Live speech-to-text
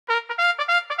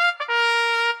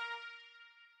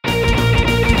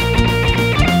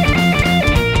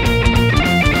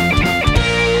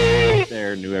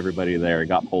anybody there. He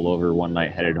got pulled over one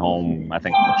night, headed home, I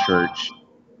think, from church,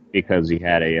 because he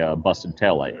had a busted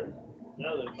taillight.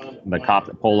 The cop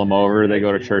that pulled him over, they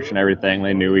go to church and everything.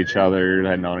 They knew each other,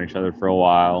 had known each other for a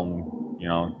while,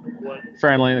 and,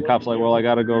 friendly. The cop's like, well, I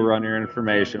got to go run your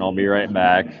information. I'll be right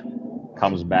back.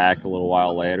 Comes back a little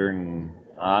while later, and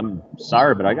I'm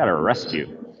sorry, but I got to arrest you.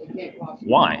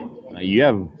 Why? You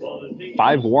have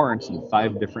 5 warrants in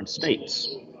 5 different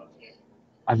states.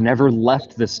 I've never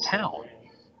left this town.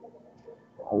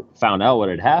 Found out what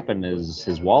had happened is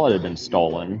his wallet had been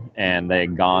stolen, and they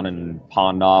had gone and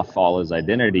pawned off all his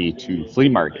identity to flea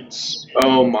markets.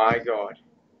 Oh my God.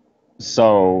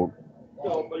 So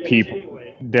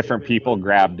different people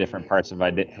grabbed different parts of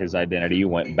his identity,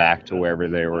 went back to wherever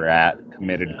they were at,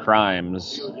 committed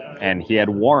crimes, and he had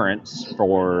warrants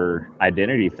for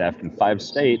identity theft in 5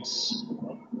 states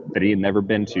that he had never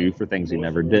been to for things he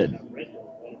never did.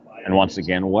 And once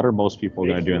again, what are most people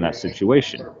going to do in that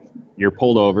situation? You're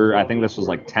pulled over. I think this was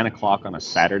like 10 o'clock on a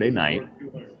Saturday night.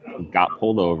 Got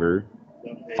pulled over.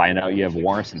 Find out you have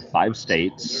warrants in 5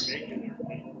 states.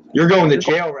 You're going to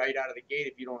jail right out of the gate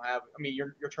if you don't have. I mean,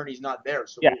 your attorney's not there.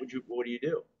 So yeah. What do you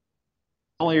do?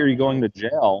 Not only are you going to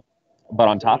jail, but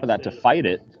on top of that, to fight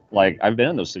it, like I've been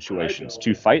in those situations,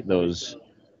 to fight those,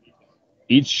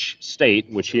 each state,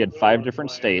 which he had 5 different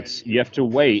states, you have to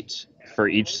wait for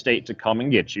each state to come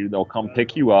and get you. They'll come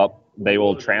pick you up. They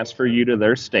will transfer you to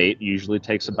their state. Usually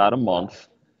takes about a month.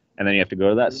 And then you have to go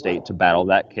to that state to battle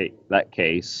that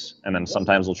case. And then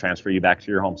sometimes they'll transfer you back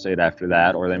to your home state after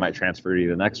that, or they might transfer you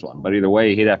to the next one. But either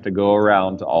way, he'd have to go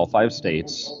around to all 5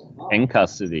 states in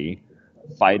custody,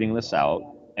 fighting this out.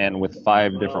 And with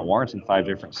 5 different warrants in 5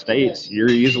 different states, you're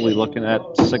easily looking at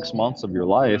 6 months of your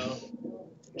life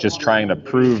just trying to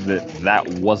prove that that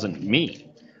wasn't me.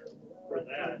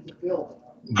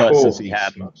 But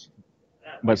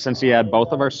since he had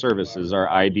both of our services, our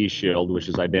ID Shield, which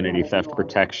is identity theft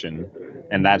protection,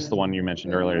 and that's the one you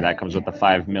mentioned earlier, that comes with a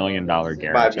 $5 million guarantee.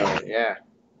 $5 million, yeah.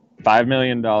 $5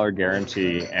 million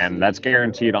guarantee, and that's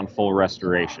guaranteed on full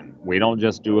restoration. We don't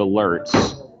just do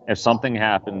alerts. If something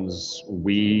happens,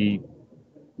 we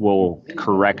will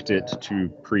correct it to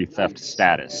pre-theft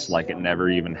status, like it never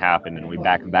even happened, and we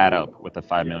back that up with a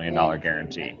 $5 million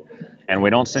guarantee. And we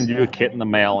don't send you a kit in the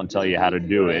mail and tell you how to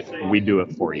do it. We do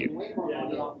it for you.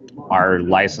 Our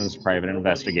licensed private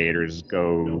investigators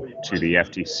go to the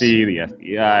FTC, the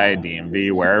FBI,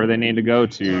 DMV, wherever they need to go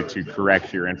to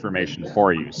correct your information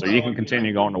for you. So you can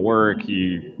continue going to work.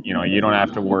 You don't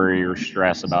have to worry or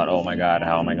stress about, oh my God,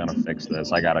 how am I going to fix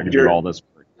this? I got to do all this.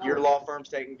 Your law firm's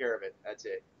taking care of it. That's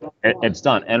it. It's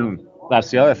done. And that's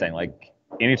the other thing. Like,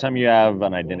 anytime you have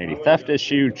an identity theft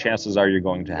issue, chances are you're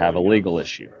going to have a legal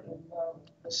issue.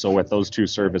 So with those 2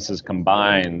 services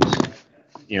combined,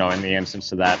 in the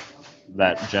instance of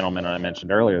that gentleman I mentioned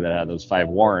earlier that had those 5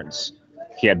 warrants,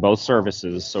 he had both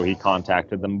services, so he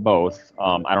contacted them both.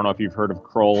 I don't know if you've heard of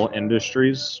Kroll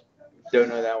Industries. Don't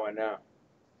know that one, no.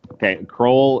 Okay,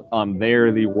 Kroll,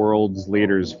 they're the world's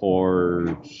leaders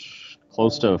for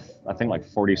close to, I think, like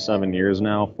 47 years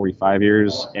now, 45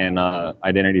 years in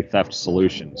identity theft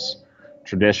solutions.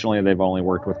 Traditionally, they've only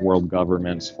worked with world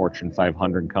governments, Fortune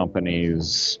 500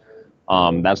 companies.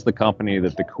 That's the company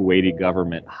that the Kuwaiti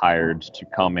government hired to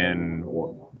come in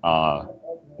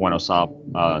when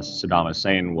Saddam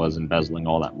Hussein was embezzling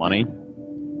all that money.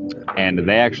 And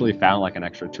they actually found like an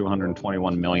extra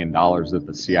 $221 million that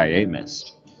the CIA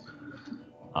missed.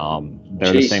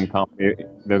 They're the same company.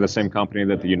 They're the same company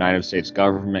that the United States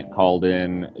government called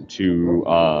in to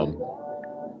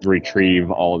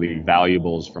retrieve all the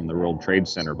valuables from the World Trade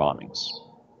Center bombings.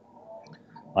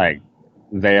 Like,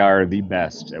 they are the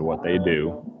best at what they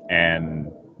do,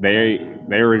 and they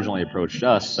originally approached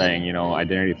us saying,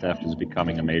 identity theft is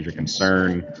becoming a major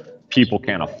concern. People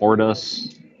can't afford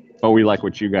us, but we like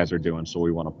what you guys are doing, so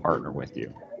we want to partner with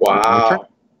you. Wow.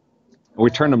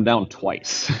 We turned them down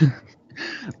twice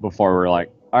before we're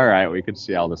like, all right, we could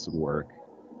see how this would work.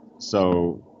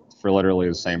 So for literally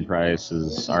the same price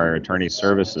as our attorney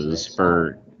services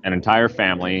for an entire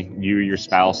family, you, your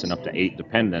spouse, and up to 8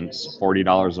 dependents,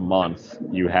 $40 a month,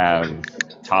 you have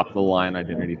top-of-the-line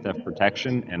identity theft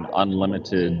protection and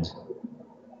unlimited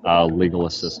legal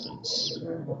assistance.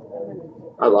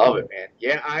 I love it, man.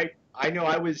 Yeah, I know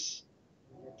I was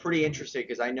pretty interested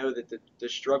because I know that the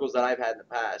struggles that I've had in the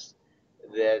past,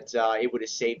 that it would have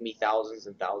saved me thousands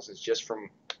and thousands just from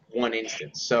one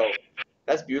instance. So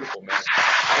that's beautiful,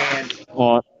 man.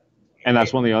 And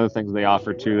that's one of the other things they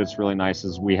offer too that's really nice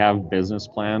is we have business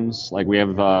plans. Like, we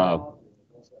have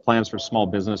plans for small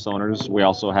business owners. We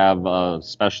also have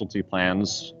specialty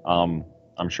plans. I'm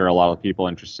sure a lot of people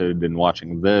interested in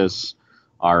watching this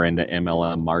are into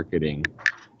MLM marketing,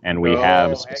 and we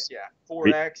have Oh, heck yeah.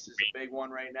 4X is a big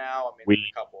one right now. I mean, we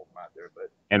there's a couple of them out there,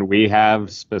 but and we have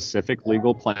specific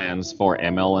legal plans for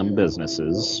MLM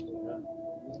businesses.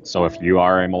 So if you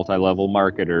are a multi-level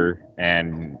marketer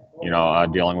and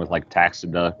dealing with like tax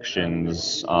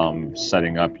deductions,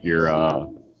 setting up your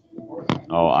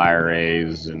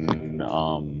IRAs and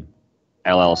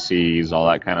LLCs, all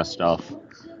that kind of stuff,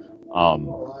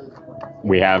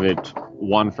 we have it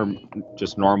one for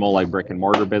just normal like brick and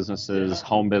mortar businesses,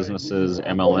 home businesses,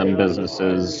 MLM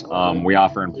businesses. We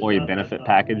offer employee benefit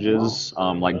packages.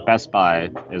 Like Best Buy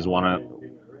is one of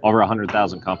over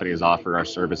 100,000 companies offer our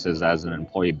services as an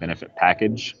employee benefit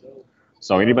package.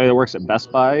 So anybody that works at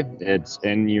Best Buy, it's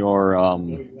in your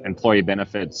employee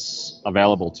benefits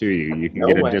available to you. You can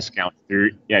get a discount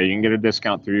through you can get a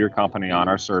discount through your company on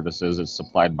our services. It's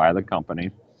supplied by the company.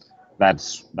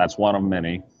 That's one of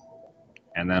many.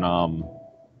 And then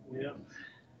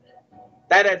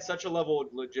that adds such a level of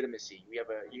legitimacy. You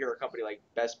hear a company like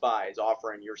Best Buy is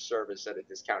offering your service at a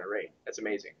discounted rate. That's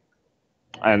amazing.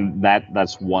 And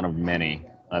that's one of many.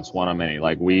 That's one of many.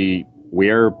 Like we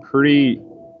are pretty.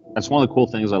 That's one of the cool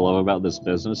things I love about this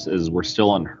business is we're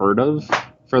still unheard of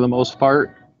for the most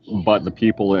part, but the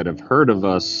people that have heard of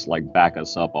us like back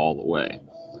us up all the way.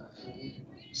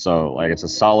 So like it's a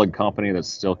solid company that's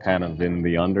still kind of in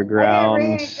the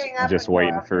underground, just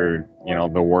waiting for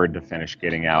the word to finish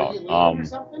getting out.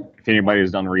 If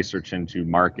anybody's done research into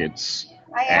markets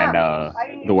and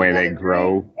the way they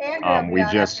grow, we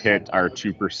just hit our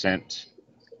 2%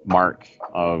 mark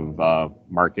of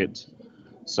market.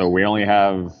 So we only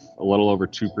have a little over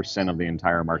 2% of the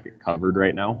entire market covered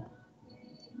right now.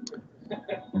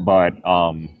 But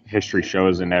history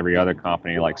shows in every other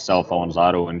company, like cell phones,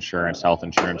 auto insurance, health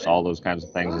insurance, all those kinds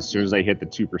of things, as soon as they hit the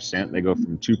 2%, they go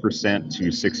from 2%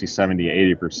 to 60, 70,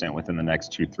 80% within the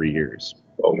next 2-3 years.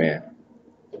 Oh, man.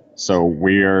 So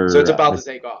So it's about to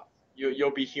take off.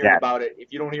 You'll be hearing about it.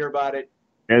 If you don't hear about it,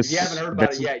 if you haven't heard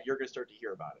about it yet, you're going to start to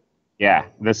hear about it. Yeah,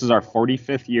 this is our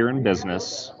 45th year in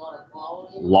business.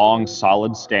 Long,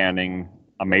 solid standing,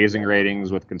 amazing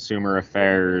ratings with Consumer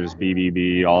Affairs,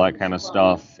 BBB, all that kind of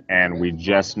stuff. And we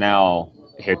just now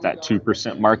hit that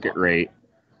 2% market rate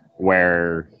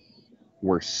where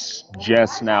we're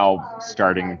just now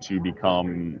starting to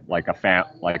become like a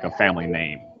family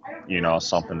name,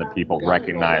 something that people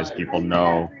recognize, people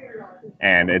know.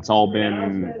 And it's all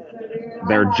been,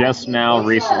 they're just now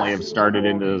recently have started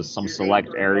into some select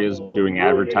areas doing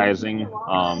advertising.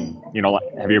 Have you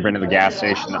ever been to the gas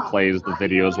station that plays the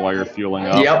videos while you're fueling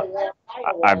up? Yep.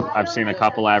 I've seen a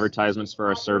couple advertisements for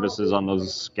our services on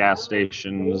those gas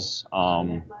stations.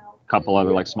 A couple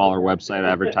other like smaller website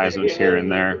advertisements here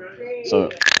and there. So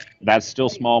that's still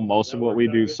small. Most of what we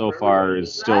do so far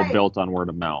is still built on word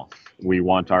of mouth. We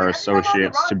want our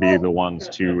associates to be the ones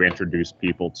to introduce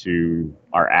people to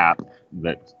our app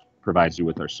that provides you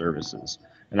with our services.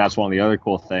 And that's one of the other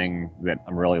cool thing that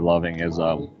I'm really loving is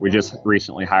we just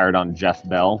recently hired on Jeff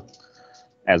Bell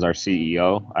as our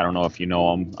CEO. I don't know if you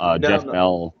know him.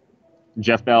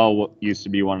 Jeff Bell used to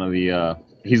be one of the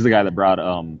he's the guy that brought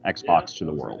Xbox to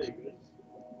the world.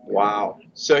 Wow.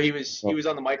 So he was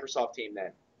on the Microsoft team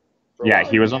then. Yeah,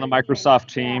 he was on the Microsoft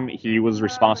team. He was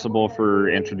responsible for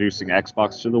introducing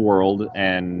Xbox to the world,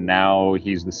 and now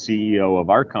he's the CEO of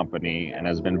our company and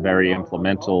has been very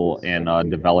implemental in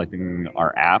developing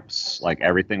our apps. Like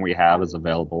everything we have is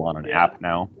available on an app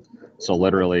now. So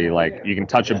literally, like you can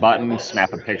touch a button,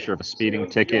 snap a picture of a speeding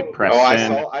ticket, press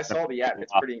send. I saw the app.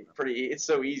 It's pretty. It's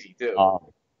so easy too.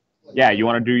 Yeah, you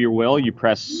want to do your will, you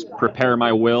press prepare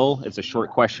my will. It's a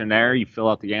short questionnaire. You fill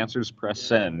out the answers, press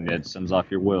send. It sends off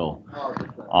your will.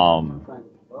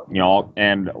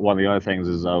 And one of the other things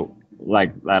is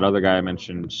like that other guy I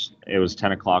mentioned, it was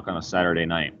 10 o'clock on a Saturday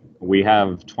night. We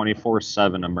have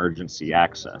 24/7 emergency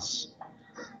access.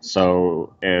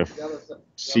 So if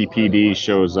CPD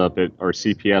shows up or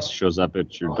CPS shows up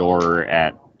at your door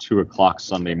at 2 o'clock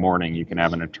Sunday morning, you can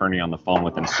have an attorney on the phone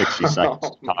within 60 seconds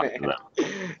to talk to them.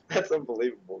 That's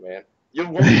unbelievable, man. You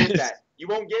won't get that. You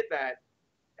won't get that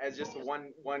as just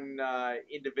one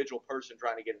individual person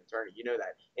trying to get an attorney. You know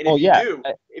that.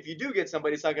 And if you do get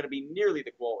somebody, it's not going to be nearly the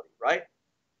quality, right?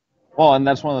 Well, and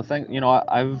that's one of the things.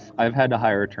 I've had to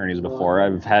hire attorneys before.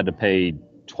 I've had to pay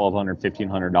 $1,200,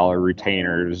 $1,500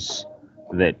 retainers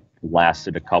that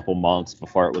lasted a couple months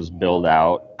before it was billed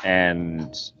out,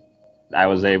 and I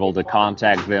was able to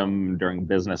contact them during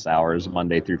business hours,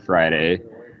 Monday through Friday.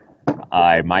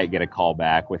 I might get a call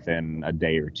back within a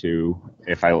day or two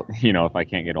if I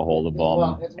can't get a hold of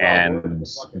them. And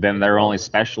then they're only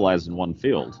specialized in one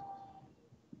field.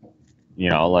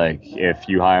 Like if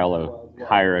you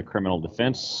hire a criminal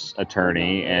defense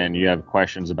attorney and you have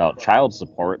questions about child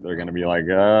support, they're going to be like,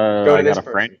 Go to I got this a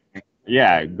friend. person.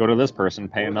 Yeah, go to this person,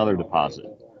 pay another deposit.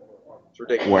 It's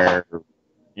ridiculous. Where,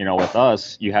 with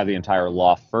us, you have the entire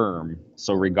law firm.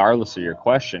 So regardless of your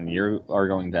question, you are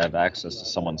going to have access to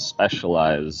someone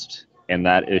specialized in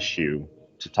that issue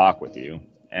to talk with you.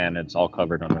 And it's all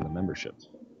covered under the membership.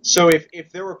 So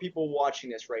if there were people watching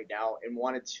this right now and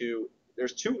wanted to,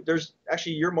 there's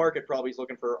actually your market probably is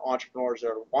looking for entrepreneurs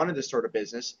that wanted to start a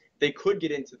business. They could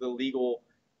get into the legal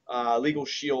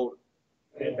shield,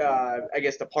 I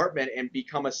guess, department and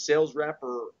become a sales rep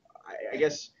or I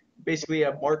guess basically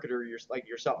a marketer like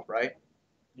yourself, right?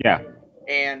 Yeah.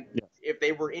 And Yeah. if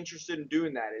they were interested in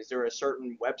doing that, is there a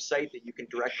certain website that you can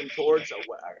direct them towards,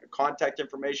 a contact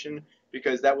information?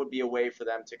 Because that would be a way for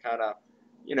them to kind of,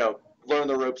 learn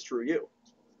the ropes through you.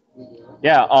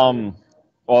 Yeah. Well,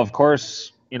 of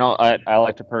course, I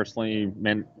like to personally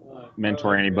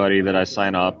mentor anybody that I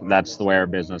sign up. That's the way our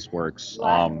business works.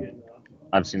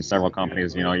 I've seen several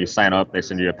companies, you sign up, they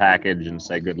send you a package and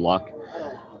say good luck.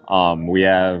 We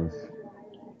have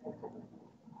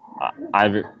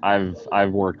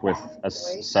I've worked with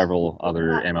several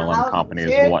other MLM companies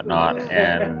and whatnot,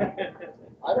 and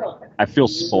I feel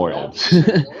spoiled.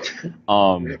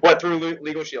 What, through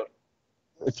Legal Shield?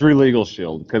 Through Legal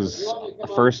Shield, because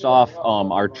first off,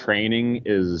 our training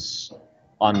is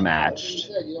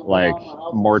unmatched, like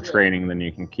more training than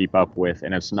you can keep up with,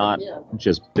 and it's not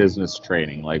just business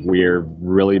training. Like we are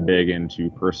really big into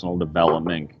personal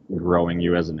development, growing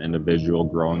you as an individual,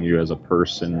 growing you as a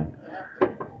person,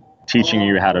 teaching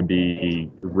you how to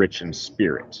be rich in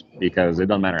spirit, because it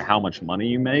doesn't matter how much money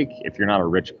you make, if you're not a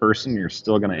rich person, you're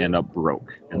still going to end up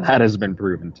broke, and that has been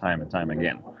proven time and time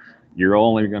again. You're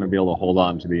only going to be able to hold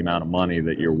on to the amount of money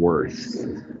that you're worth.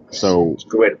 So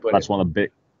that's one of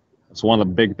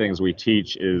the big things we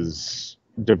teach is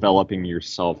developing your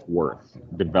self-worth,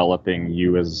 developing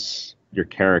you as your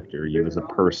character, you as a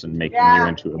person, making you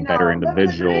into a better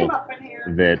individual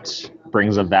that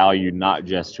brings a value not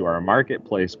just to our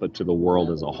marketplace, but to the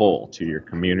world as a whole, to your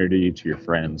community, to your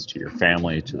friends, to your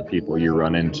family, to the people you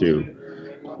run into.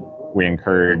 We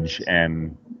encourage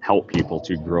and help people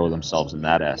to grow themselves in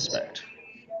that aspect.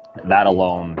 That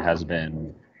alone has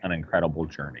been an incredible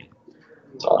journey.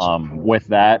 Awesome. With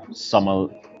that, some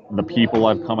of the people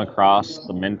I've come across,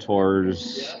 the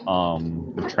mentors,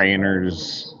 the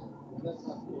trainers,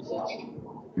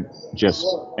 just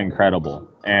incredible.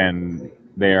 And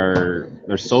they're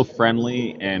so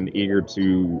friendly and eager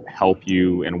to help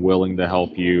you and willing to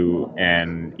help you.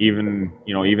 And even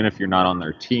if you're not on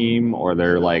their team or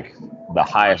they're like the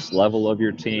highest level of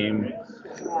your team,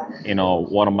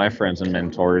 one of my friends and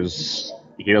mentors,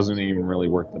 he doesn't even really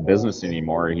work the business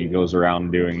anymore. He goes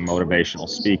around doing motivational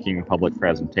speaking, public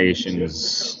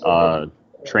presentations,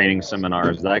 training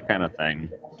seminars, that kind of thing.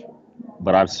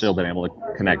 But I've still been able to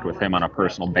connect with him on a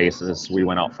personal basis. We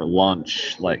went out for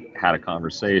lunch, had a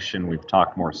conversation. We've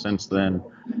talked more since then.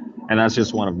 And that's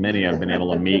just one of many I've been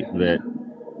able to meet, that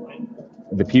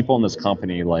the people in this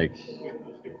company,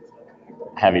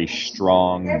 have a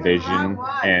strong vision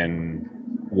and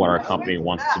what our company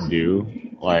wants to do,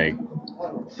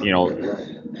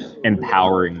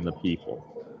 empowering the people,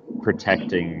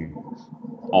 protecting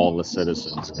all the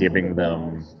citizens, giving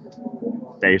them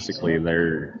basically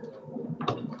their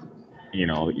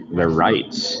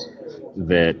rights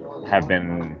that have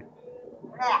been,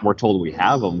 we're told we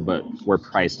have them, but we're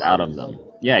priced out of them.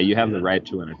 Yeah, you have the right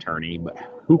to an attorney, but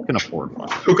who can afford one?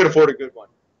 Who can afford a good one?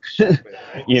 And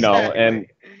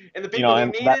the people who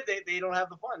need it, they don't have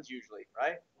the funds usually,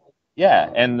 right?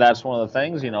 Yeah, and that's one of the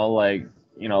things, the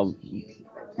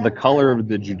color of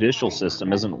the judicial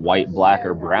system isn't white, black,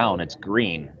 or brown; it's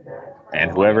green,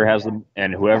 and whoever has the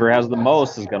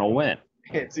most is going to win.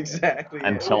 It's exactly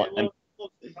until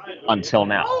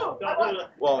now.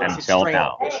 Well,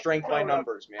 it's strength by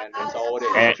numbers, man. That's all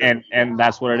it is. And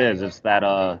that's what it is. It's that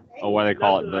what they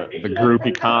call it, the group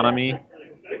economy.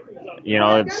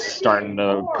 It's starting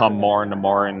to come more and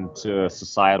more into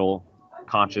societal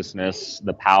consciousness,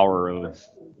 the power of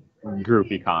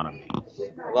group economy.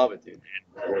 Love it,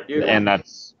 dude. And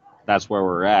that's where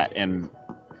we're at.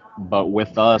 But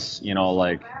with us, and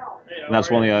that's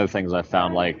one of the other things I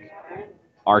found,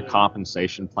 our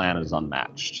compensation plan is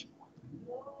unmatched.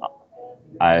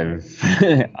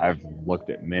 I've looked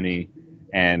at many,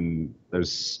 and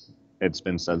it's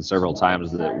been said several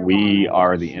times that we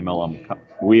are the MLM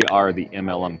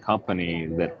company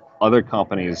that other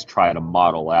companies try to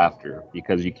model after,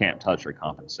 because you can't touch our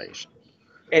compensation.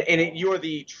 And you're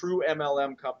the true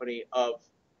MLM company of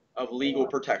legal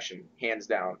protection, hands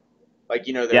down. Like,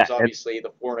 Yeah, there's obviously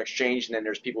the foreign exchange, and then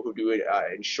there's people who do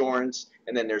insurance,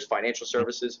 and then there's financial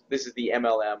services. This is the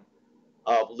MLM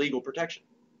of legal protection,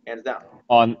 hands down.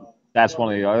 on that's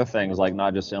one of the other things. Like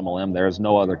not just MLM, there's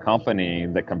no other company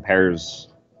that compares.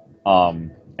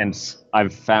 And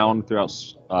I've found throughout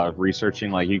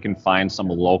researching, like you can find some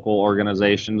local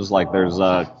organizations. Like there's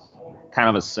a kind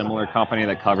of a similar company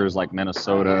that covers like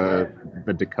Minnesota,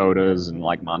 the Dakotas, and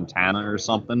like Montana or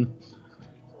something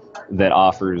that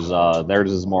offers.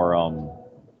 Theirs is more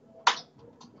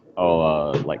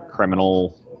like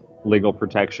criminal legal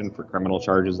protection for criminal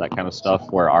charges, that kind of stuff.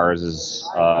 Where ours is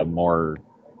more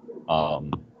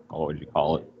what would you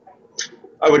call it?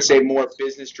 I would say more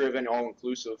business driven, all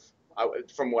inclusive,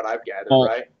 from what I've gathered, Well,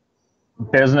 right?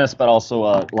 business, but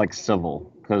also like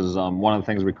civil, because one of the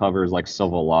things we cover is like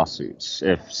civil lawsuits.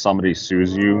 If somebody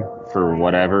sues you for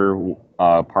whatever,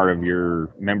 part of your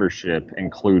membership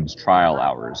includes trial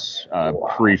hours,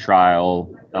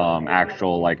 pre-trial,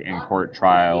 actual like in-court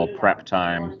trial, prep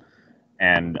time,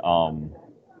 and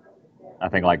I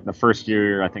think like the first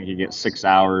year, I think you get 6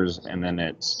 hours, and then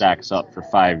it stacks up for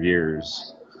 5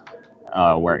 years,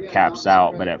 where it caps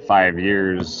out. But at 5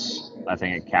 years, I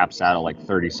think it caps out at like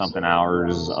 30 something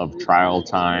hours of trial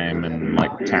time and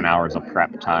like 10 hours of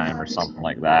prep time or something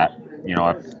like that.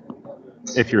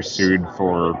 If you're sued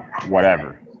for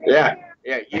whatever. Yeah,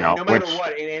 yeah. No matter Which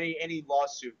what, in any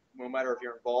lawsuit, no matter if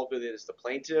you're involved with it as the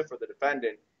plaintiff or the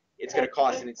defendant, it's going to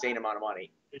cost an insane amount of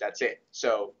money. That's it.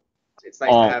 So it's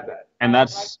nice to have that. And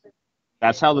that's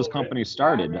how this company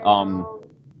started.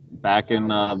 Back in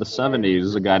the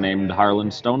 70s, a guy named Harlan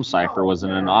Stonecipher was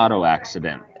in an auto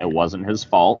accident. It wasn't his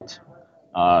fault.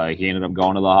 He ended up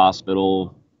going to the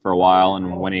hospital for a while,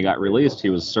 and when he got released, he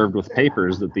was served with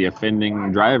papers that the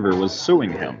offending driver was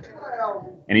suing him.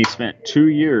 And he spent 2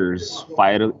 years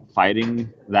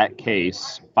fighting that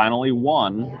case, finally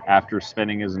won after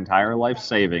spending his entire life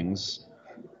savings,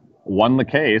 won the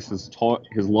case.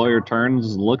 His lawyer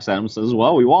turns and looks at him and says,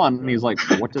 well, we won. And he's like,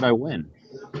 what did I win?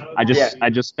 I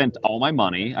just spent all my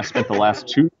money. I spent the last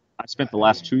 2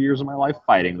 years of my life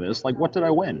fighting this. Like, what did I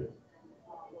win?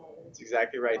 That's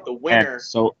exactly right. The winner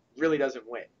really doesn't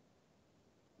win.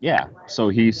 Yeah. So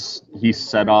he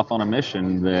set off on a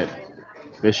mission that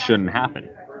this shouldn't happen.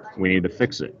 We need to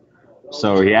fix it.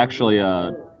 So he actually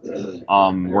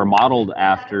we're modeled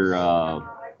after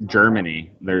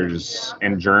Germany.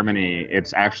 In Germany,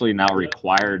 it's actually now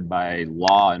required by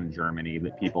law in Germany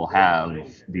that people have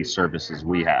these services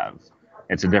we have.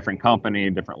 It's a different company,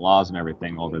 different laws and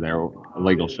everything over there.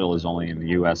 Legal Shield is only in the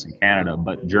U.S. and Canada,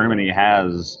 but Germany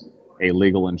has a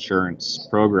legal insurance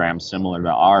program similar to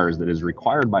ours that is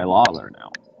required by law there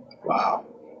now. Wow.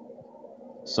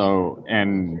 So,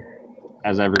 and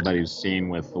as everybody's seen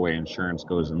with the way insurance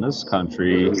goes in this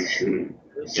country,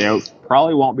 it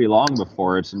probably won't be long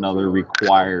before it's another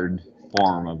required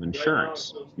form of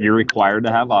insurance. You're required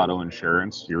to have auto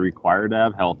insurance. You're required to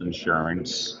have health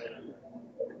insurance.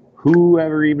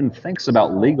 Whoever even thinks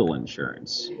about legal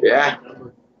insurance? Yeah.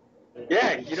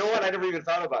 Yeah, you know what? I never even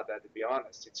thought about that, to be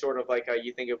honest. It's sort of like how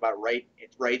you think about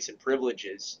rights and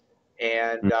privileges.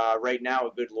 And right now,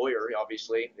 a good lawyer,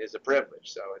 obviously, is a privilege.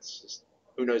 So it's just,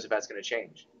 who knows if that's going to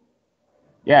change.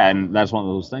 Yeah, and that's one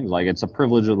of those things. Like, it's a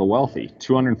privilege of the wealthy.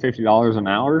 $250 an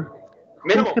hour?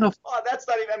 Minimum. Oh, that's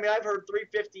not even, I've heard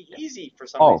 $350 easy for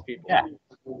some of these people. Yeah.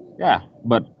 Yeah,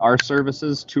 but our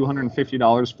services,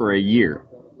 $250 for a year.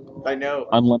 I know.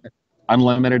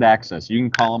 Unlimited access. You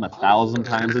can call them 1,000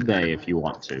 times a day if you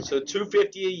want to. So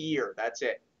 $250 a year. That's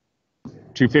it.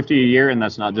 $250 a year, and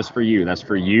that's not just for you. That's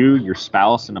for you, your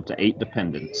spouse, and up to 8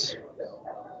 dependents.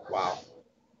 Wow.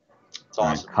 It's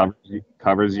awesome. It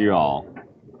covers you all.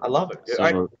 I love it.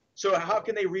 So how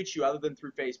can they reach you other than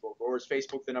through Facebook, or is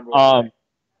Facebook the number one?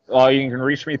 Well, you can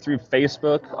reach me through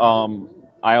Facebook.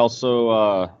 I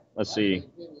also, let's see,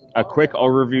 a quick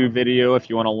overview video if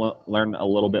you want to learn a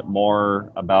little bit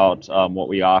more about what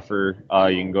we offer.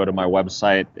 You can go to my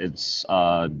website. It's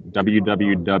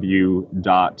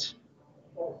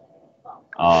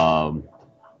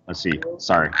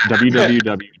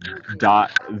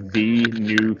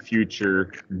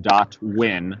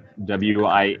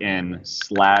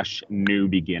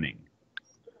beginning.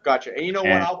 Gotcha. And you know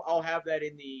what? I'll have that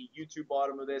in the YouTube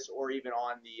bottom of this, or even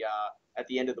on the at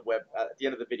the end of the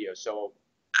video. So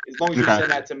as long as you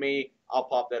send that to me, I'll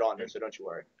pop that on there. So don't you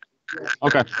worry.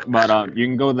 Okay, but you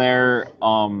can go there.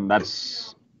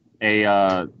 That's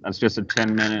just a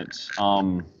 10-minute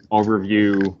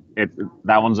overview.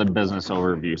 That one's a business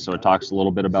overview, so it talks a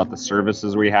little bit about the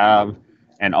services we have,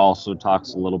 and also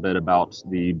talks a little bit about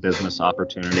the business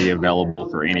opportunity available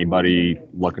for anybody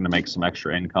looking to make some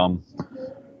extra income.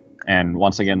 And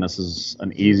once again, this is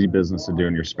an easy business to do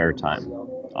in your spare time.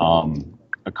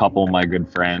 A couple of my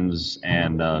good friends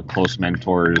and close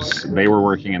mentors, they were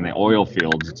working in the oil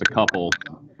fields. It's a couple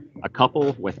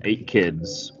with 8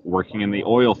 kids working in the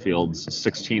oil fields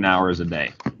 16 hours a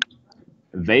day.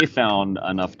 They found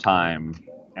enough time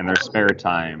in their spare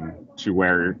time to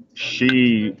where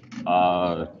she,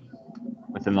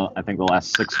 within I think the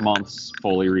last 6 months,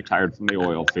 fully retired from the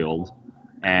oil field,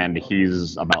 and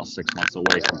he's about 6 months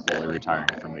away from fully retiring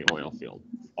from the oil field,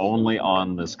 only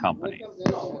on this company.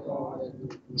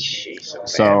 Jeez,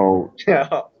 So, man.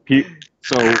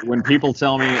 so when people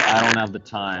tell me I don't have the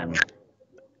time,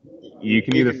 you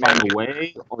can either find a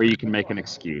way or you can make an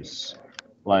excuse.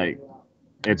 Like,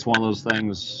 it's one of those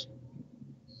things.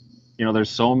 There's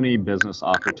so many business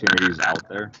opportunities out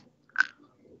there,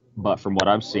 but from what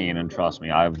I've seen, and trust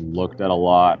me, I've looked at a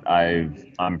lot.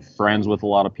 I'm friends with a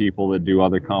lot of people that do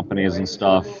other companies and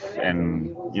stuff,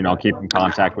 and keep in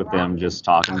contact with them, just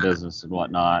talking business and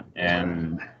whatnot.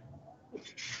 And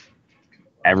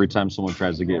every time someone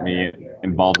tries to get me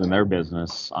involved in their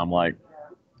business, I'm like,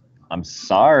 I'm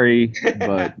sorry,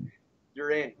 but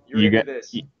you're in. you into get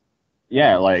this.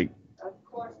 Yeah, like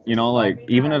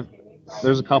even if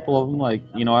there's a couple of them, like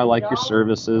I like your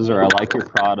services or I like your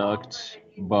product,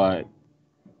 but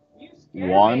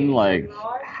one, like,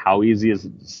 how easy is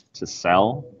it to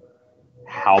sell?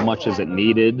 How much is it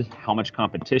needed? How much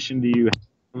competition do you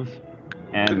have?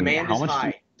 And Demand how is much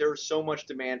high. There's so much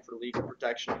demand for legal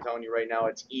protection. I'm telling you right now,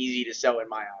 it's easy to sell in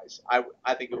my eyes.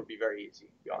 I think it would be very easy,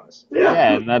 to be honest.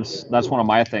 Yeah, and that's one of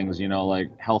my things,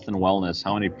 like health and wellness.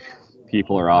 How many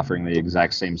people are offering the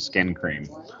exact same skin cream?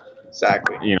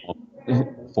 Exactly.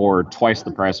 For twice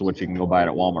the price of what you can go buy it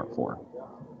at Walmart for.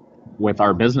 With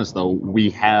our business, though, we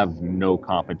have no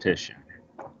competition.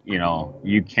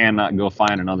 You cannot go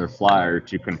find another flyer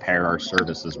to compare our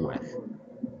services with.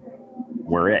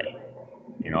 We're it.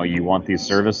 You want these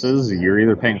services, you're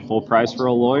either paying full price for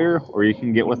a lawyer or you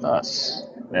can get with us.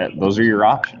 Those are your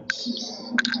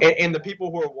options. And the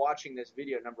people who are watching this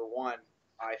video, number one,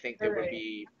 I think they would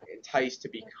be enticed to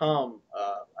become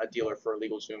a dealer for a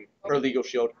Legal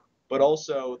Shield, but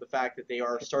also the fact that they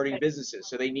are starting businesses,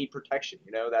 so they need protection.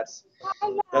 That's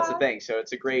the thing. So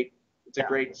it's a great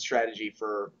strategy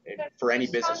for any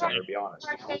business owner, to be honest.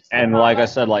 And like I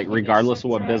said, like regardless of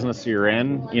what business you're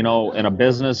in a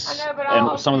business,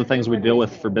 and some of the things we deal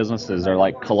with for businesses are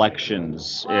like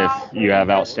collections. If you have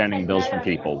outstanding bills from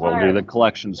people, we'll do the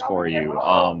collections for you.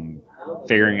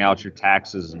 Figuring out your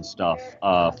taxes and stuff,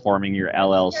 forming your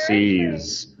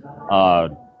LLCs.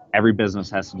 Every business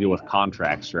has to deal with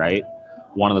contracts, right?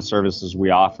 One of the services we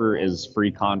offer is free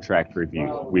contract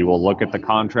review. We will look at the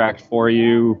contract for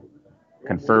you,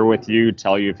 confer with you,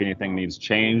 tell you if anything needs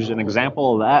changed. An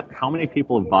example of that, how many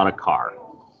people have bought a car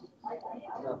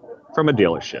from a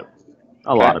dealership?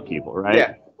 A lot of people, right?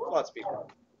 Yeah, lots of people.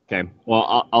 Okay,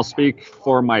 well, I'll speak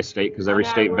for my state because every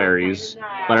state varies.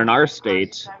 But in our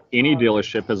state, any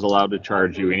dealership is allowed to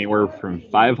charge you anywhere from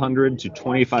 $500 to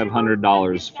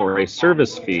 $2,500 for a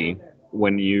service fee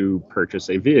when you purchase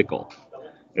a vehicle.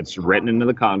 It's written into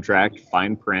the contract,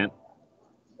 fine print.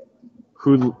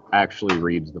 Who actually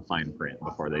reads the fine print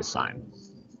before they sign?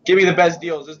 Give me the best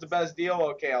deal. Is this the best deal?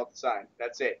 Okay, I'll sign.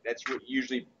 That's it. That's what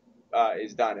usually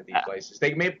is done at these places.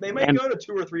 They may go to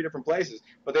 2 or 3 different places,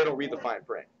 but they don't read the fine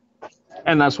print.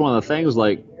 And that's one of the things,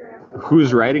 like,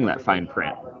 who's writing that fine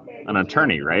print? An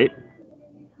attorney, right?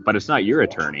 But it's not your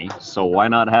attorney, so why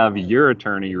not have your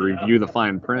attorney review the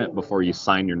fine print before you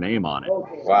sign your name on it?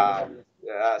 Wow.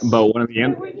 Yes. But one of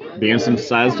the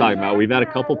instances I was talking about, we've had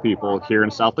a couple people here in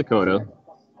South Dakota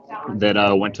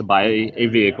that went to buy a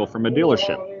vehicle from a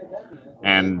dealership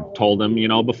and told them,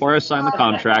 before I sign the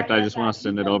contract, I just want to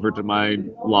send it over to my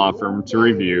law firm to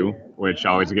review, which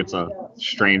always gets a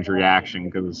strange reaction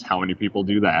because how many people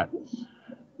do that?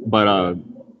 But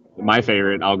my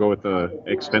favorite, I'll go with the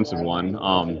expensive one.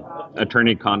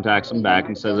 Attorney contacts them back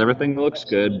and says, everything looks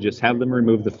good, just have them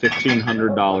remove the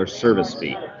 $1,500 service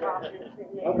fee.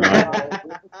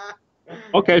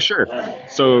 Okay, sure.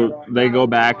 So they go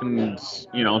back and,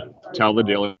 tell the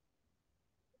dealer.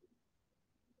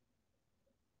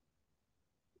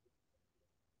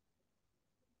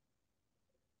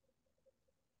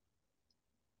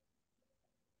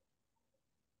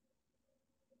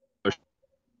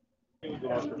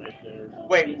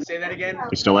 Wait, say that again.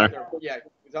 You still there? Yeah,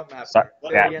 something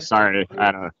happened. Sorry,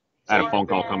 I had a phone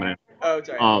call coming in. Oh,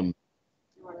 sorry.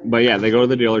 But yeah, they go to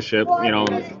the dealership,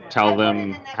 tell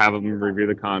them, have them review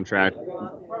the contract,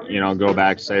 go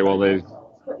back, say, well, they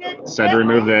said to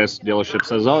remove this. Dealership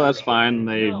says, oh, that's fine.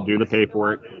 They do the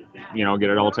paperwork, get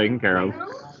it all taken care of.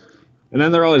 And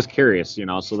then they're always curious,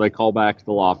 so they call back to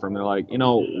the law firm. They're like,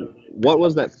 what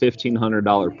was that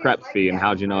 $1,500 prep fee, and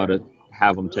how'd you know how to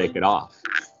have them take it off?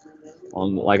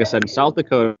 Like I said, in South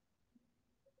Dakota,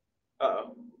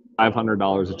 Uh-oh.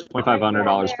 $500 to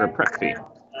 $2,500 for a prep fee.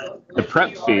 The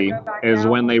prep fee is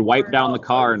when they wipe down the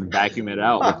car and vacuum it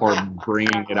out before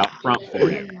bringing it out front for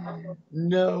you.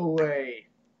 No way.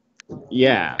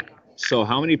 Yeah. So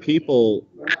how many people,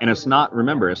 and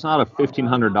remember, it's not a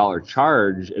 $1,500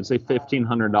 charge, it's a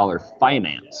 $1,500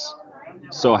 finance.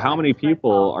 So how many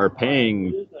people are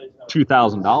paying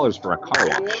 $2,000 for a car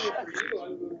wash?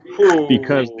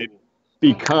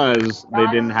 Because they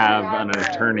didn't have an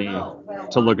attorney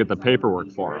to look at the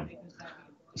paperwork for them.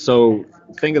 So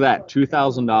think of that,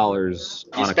 $2,000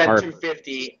 on a car. You spend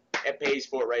 $250, it pays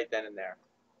for it right then and there.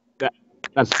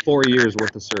 That's 4 years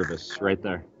worth of service right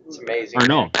there. It's amazing. Or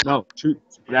no,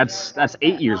 that's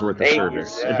 8 years worth of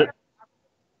service. Years,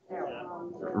 yeah.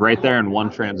 Right there in one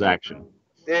transaction.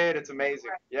 Dude, it's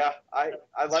amazing. Yeah, I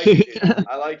like it, dude.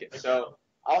 I like it. So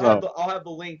I'll have the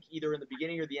link either in the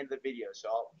beginning or the end of the video. So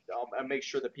I'll make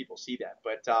sure that people see that.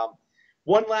 But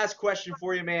one last question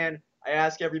for you, man. I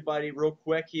ask everybody real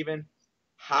quick, even.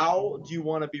 How do you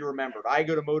want to be remembered? I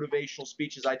go to motivational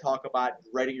speeches. I talk about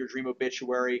writing your dream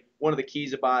obituary. One of the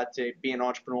keys about being an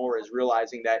entrepreneur is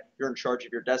realizing that you're in charge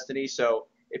of your destiny. So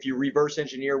if you reverse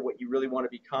engineer what you really want to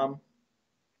become,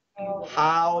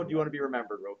 how do you want to be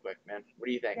remembered, real quick, man? What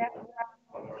do you think?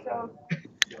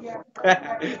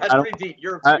 That's pretty deep.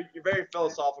 You're very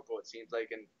philosophical, it seems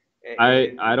like. I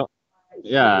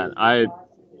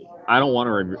don't want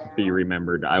to be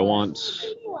remembered. I want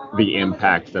the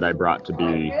impact that I brought to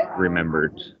be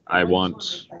remembered. I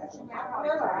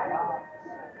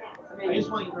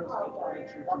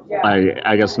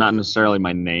guess not necessarily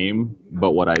my name,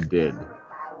 but what I did.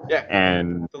 Yeah.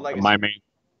 And my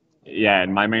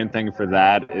main thing for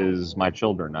that is my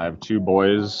children. I have 2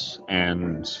 boys,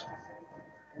 and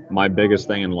my biggest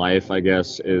thing in life, I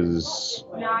guess, is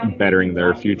bettering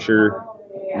their future,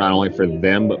 not only for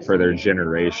them, but for their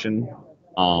generation.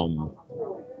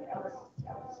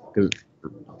 Because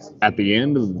at the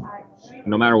end of,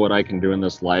 no matter what I can do in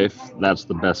this life, that's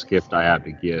the best gift I have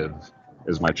to give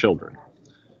is my children.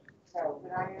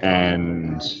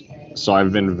 And so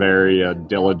I've been very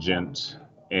diligent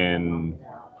in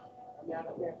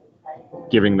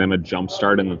giving them a jump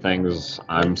start in the things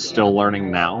I'm still learning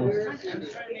now.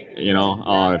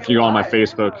 If you go on my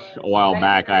Facebook a while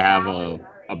back, I have a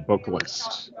book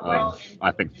list of,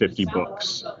 I think, 50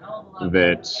 books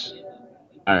that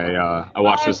I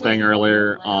watched this thing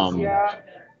earlier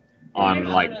on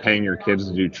like paying your kids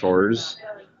to do chores,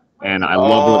 and I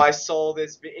love I saw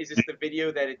this. Is this the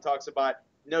video that it talks about?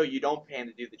 No, you don't pay them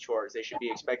to do the chores. They should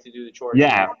be expected to do the chores.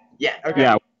 Yeah. Okay.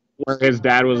 Yeah. Where his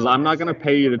dad was, I'm not going to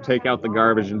pay you to take out the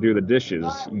garbage and do the dishes.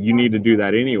 You need to do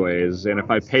that anyways. And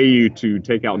if I pay you to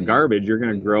take out garbage, you're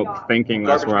going to grow up thinking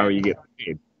that's where you get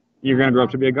paid. You're going to grow up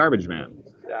to be a garbage man.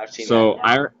 I've seen so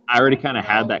that. I already kind of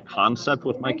had that concept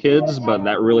with my kids, but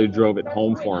that really drove it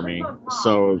home for me.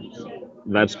 So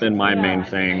that's been my main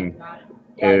thing,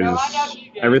 is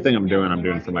everything I'm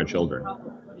doing for my children.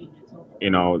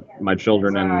 My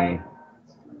children and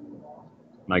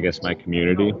I guess my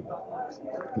community.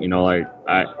 I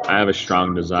have a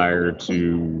strong desire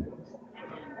to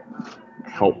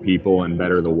help people and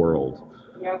better the world.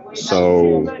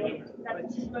 So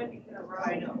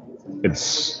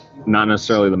it's not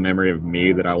necessarily the memory of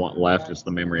me that I want left, it's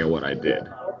the memory of what I did.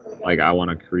 I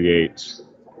want to create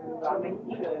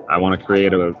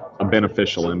a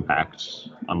beneficial impact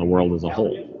on the world as a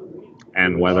whole.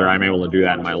 And whether I'm able to do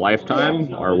that in my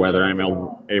lifetime, or whether I'm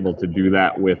able to do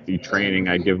that with the training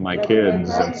I give my kids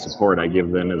and support I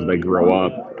give them as they grow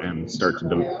up and start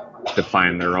to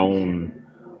define their own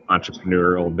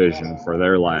entrepreneurial vision for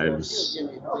their lives,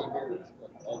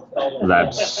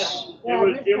 that's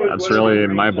really,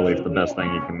 in my belief, the best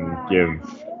thing you can give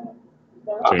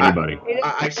to anybody.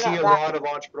 I see a lot of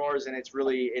entrepreneurs, and it's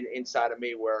really inside of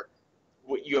me, where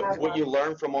what you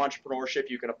learn from entrepreneurship,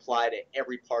 you can apply to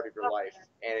every part of your life.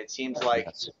 And it seems like,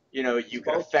 you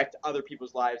can affect other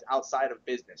people's lives outside of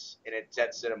business. And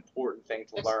that's an important thing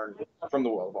to learn from the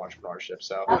world of entrepreneurship.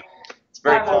 So it's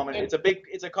very common. It's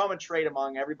a common trait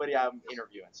among everybody I'm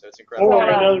interviewing. So it's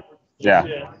incredible.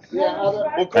 Yeah.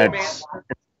 Well, cool, man.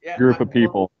 Yeah, group of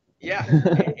people. Yeah.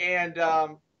 And,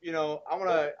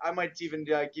 I might even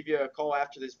give you a call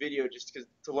after this video just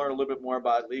to learn a little bit more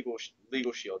about Legal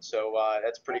Shield. So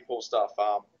that's pretty cool stuff.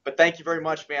 But thank you very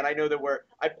much, man. I know that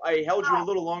I held you a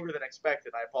little longer than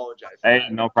expected. I apologize. Hey,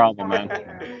 no problem,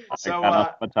 man. So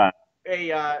time. Hey,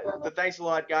 but thanks a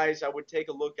lot, guys. I would take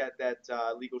a look at that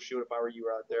legal shield if I were you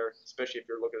out there, especially if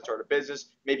you're looking to start a business.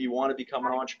 Maybe you want to become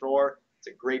an entrepreneur. It's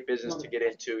a great business to get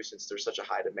into since there's such a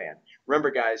high demand.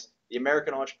 Remember, guys, the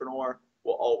American entrepreneur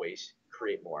will always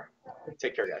create more.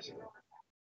 Take care, guys.